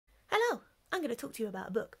I'm going to talk to you about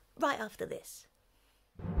a book right after this.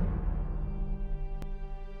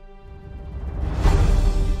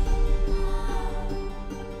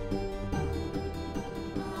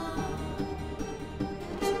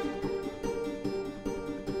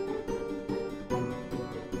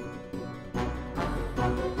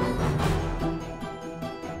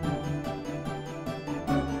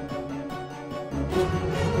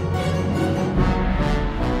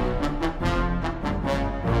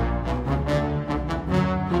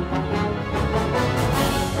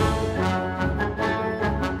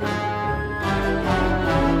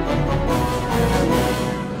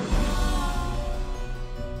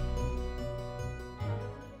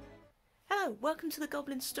 Welcome to the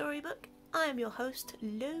Goblins Storybook. I am your host,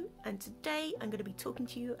 Lou, and today I'm going to be talking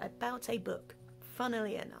to you about a book,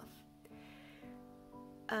 funnily enough.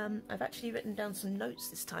 I've actually written down some notes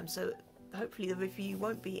this time, so hopefully the review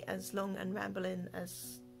won't be as long and rambling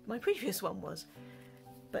as my previous one was.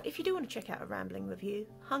 But if you do want to check out a rambling review,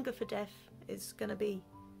 Hunger for Death is going to be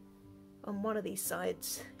on one of these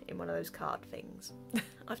sides in one of those card things.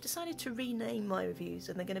 I've decided to rename my reviews,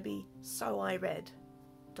 and they're going to be So I Read... ...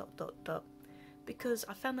 because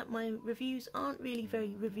I found that my reviews aren't really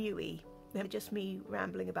very reviewy. They're just me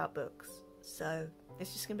rambling about books. So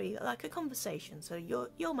it's just going to be like a conversation. So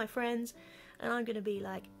you're my friends, and I'm going to be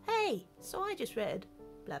like, hey, so I just read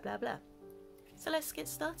blah blah blah. So let's get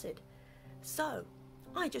started. So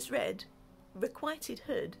I just read Requited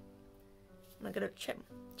Hood. And I'm going to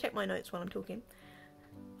check my notes while I'm talking.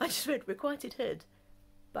 I just read Requited Hood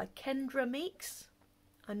by Meeks.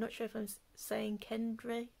 I'm not sure if I'm saying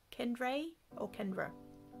Kendrai or Kendra,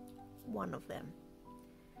 one of them.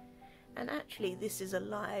 And actually this is a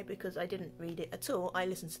lie because I didn't read it at all. I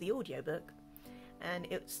listened to the audiobook, and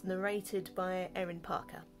it's narrated by Erin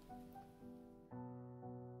Parker.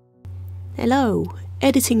 Hello,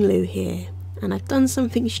 Editing Lou here, and I've done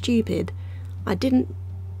something stupid. I didn't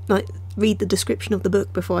read the description of the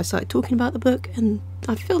book before I started talking about the book, and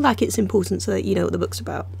I feel like it's important so that you know what the book's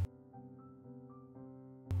about.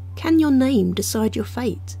 Can your name decide your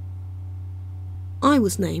fate? I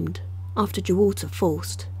was named after Jawalta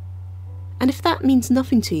Forst, and if that means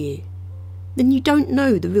nothing to you, then you don't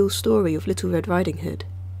know the real story of Little Red Riding Hood.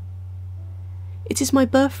 It is my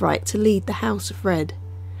birthright to lead the House of Red,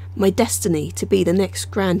 my destiny to be the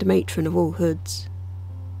next Grand Matron of all hoods.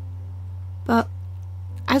 But,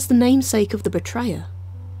 as the namesake of the betrayer,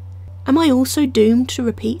 am I also doomed to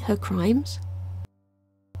repeat her crimes?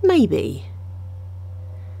 Maybe.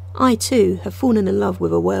 I too have fallen in love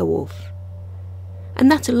with a werewolf,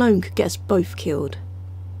 and that alone could get us both killed.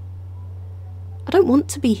 I don't want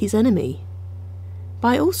to be his enemy, but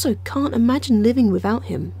I also can't imagine living without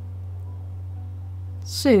him.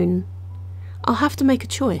 Soon, I'll have to make a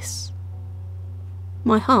choice.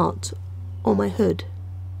 My heart or my hood.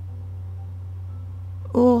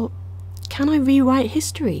 Or can I rewrite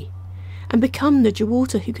history and become the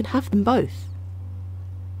Jawalta who can have them both?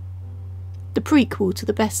 The prequel to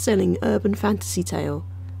the best-selling urban fantasy tale,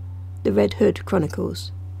 The Red Hood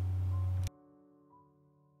Chronicles.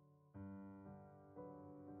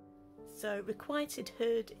 So Requited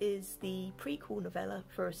Hood is the prequel novella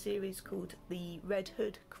for a series called The Red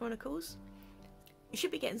Hood Chronicles. You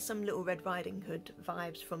should be getting some Little Red Riding Hood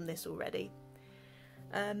vibes from this already.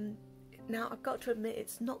 Now I've got to admit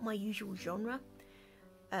it's not my usual genre.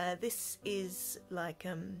 This is like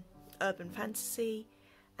urban fantasy,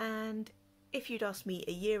 and if you'd asked me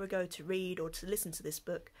a year ago to read or to listen to this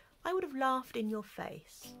book, I would have laughed in your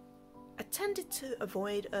face. I tended to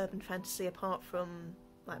avoid urban fantasy apart from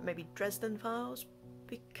like maybe Dresden Files,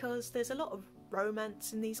 because there's a lot of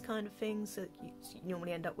romance in these kind of things that you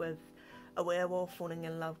normally end up with a werewolf falling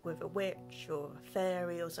in love with a witch or a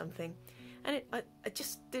fairy or something, and I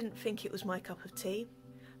just didn't think it was my cup of tea.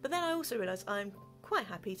 But then I also realised I'm quite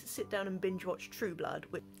happy to sit down and binge watch True Blood,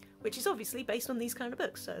 which is obviously based on these kind of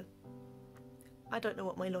books, so I don't know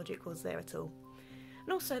what my logic was there at all.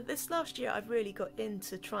 And also, this last year I've really got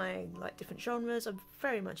into trying like different genres. I'm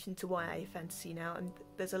very much into YA fantasy now, and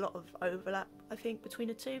there's a lot of overlap, I think, between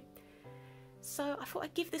the two. So I thought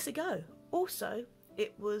I'd give this a go. Also,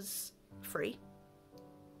 it was free,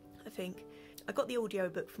 I think. I got the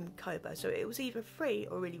audiobook from Kobo, so it was either free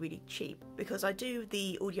or really, really cheap, because I do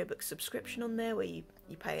the audiobook subscription on there where you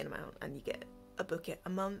pay an amount and you get a book a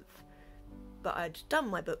month. But I'd done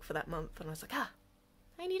my book for that month and I was like,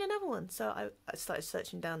 I need another one. So I started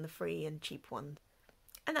searching down the free and cheap ones,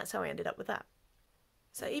 and that's how I ended up with that.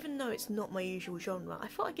 So even though it's not my usual genre, I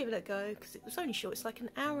thought I'd give it a go because it was only short. It's like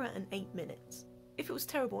 1 hour and 8 minutes. If it was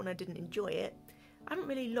terrible and I didn't enjoy it, I haven't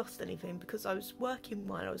really lost anything because I was working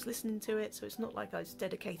while I was listening to it, so it's not like I was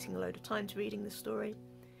dedicating a load of time to reading the story.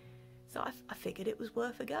 So I figured it was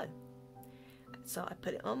worth a go. So I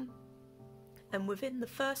put it on, and within the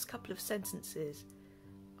first couple of sentences,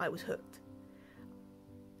 I was hooked.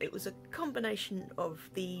 It was a combination of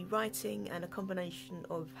the writing and a combination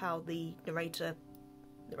of how the narrator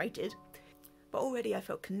narrated, but already I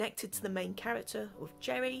felt connected to the main character of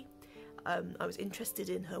Jerry. I was interested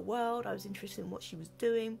in her world, I was interested in what she was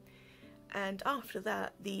doing, and after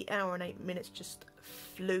that the hour and 8 minutes just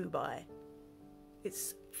flew by.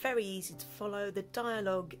 It's very easy to follow, the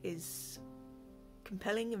dialogue is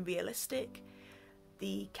compelling and realistic,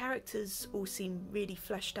 the characters all seem really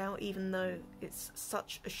fleshed out even though it's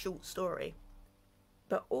such a short story.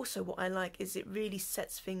 But also what I like is it really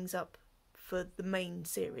sets things up for the main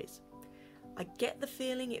series. I get the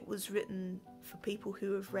feeling it was written for people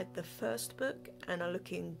who have read the first book and are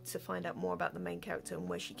looking to find out more about the main character and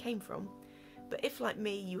where she came from. But if, like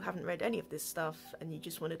me, you haven't read any of this stuff and you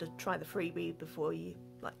just wanted to try the freebie before you,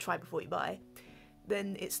 try before you buy,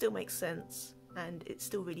 then it still makes sense and it's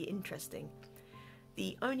still really interesting.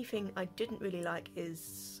 The only thing I didn't really like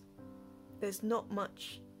is there's not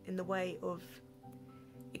much in the way of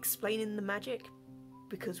explaining the magic,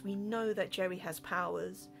 because we know that Jerry has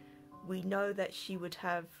powers. We know that she would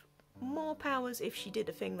have more powers if she did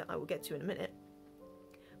a thing that I will get to in a minute,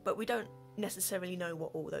 but we don't necessarily know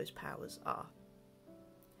what all those powers are.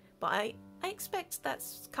 But I expect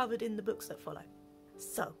that's covered in the books that follow.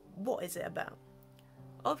 So, what is it about?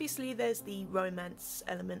 Obviously there's the romance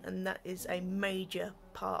element, and that is a major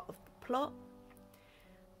part of the plot,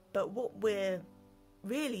 but what we're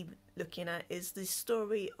really looking at is the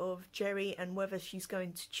story of Jerry and whether she's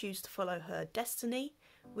going to choose to follow her destiny,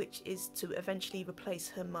 which is to eventually replace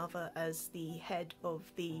her mother as the head of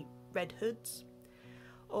the Red Hoods,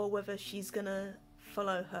 or whether she's gonna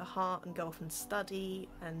follow her heart and go off and study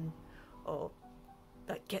or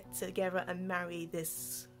get together and marry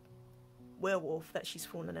this werewolf that she's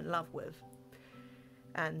fallen in love with.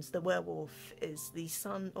 And the werewolf is the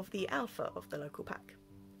son of the alpha of the local pack.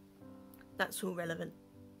 That's all relevant.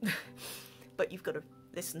 But you've got to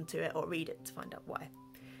listen to it or read it to find out why.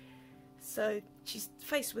 So she's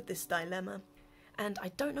faced with this dilemma, and I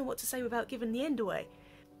don't know what to say without giving the end away.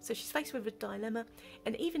 So she's faced with a dilemma,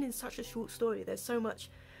 and even in such a short story there's so much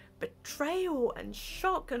betrayal and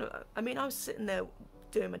shock. And I mean, I was sitting there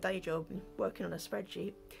doing my day job and working on a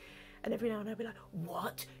spreadsheet, and every now and then I'd be like,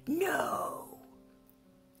 what? No!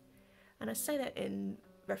 And I say that in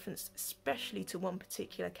reference especially to one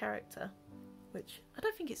particular character, which I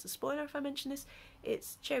don't think it's a spoiler if I mention this.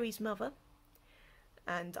 It's Jerry's mother,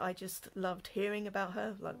 and I just loved hearing about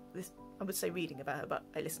her. I would say reading about her, but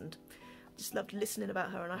I listened. I just loved listening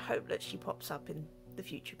about her, and I hope that she pops up in the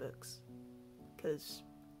future books, because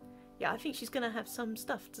yeah, I think she's going to have some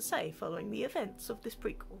stuff to say following the events of this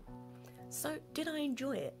prequel. So, did I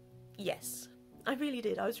enjoy it? Yes, I really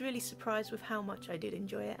did. I was really surprised with how much I did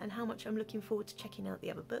enjoy it and how much I'm looking forward to checking out the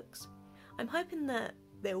other books. I'm hoping that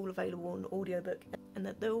they're all available on audiobook and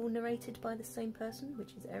that they're all narrated by the same person,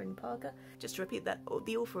 which is Erin Parker. Just to repeat that,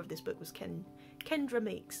 the author of this book was Kendrai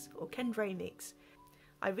Meeks, or Kendrai Meeks.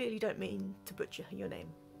 I really don't mean to butcher your name.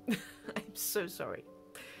 I'm so sorry.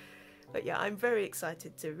 But yeah, I'm very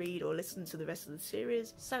excited to read or listen to the rest of the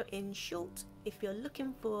series. So in short, if you're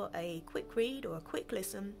looking for a quick read or a quick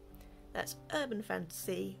listen, that's urban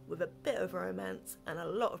fantasy with a bit of romance and a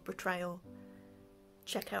lot of betrayal,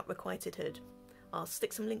 check out Requited Hood. I'll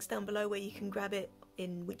stick some links down below where you can grab it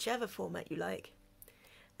in whichever format you like.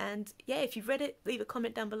 And yeah, if you've read it, leave a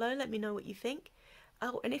comment down below, let me know what you think.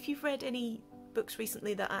 Oh, and if you've read any books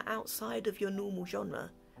recently that are outside of your normal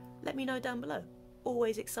genre, let me know down below.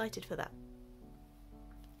 Always excited for that.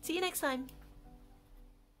 See you next time!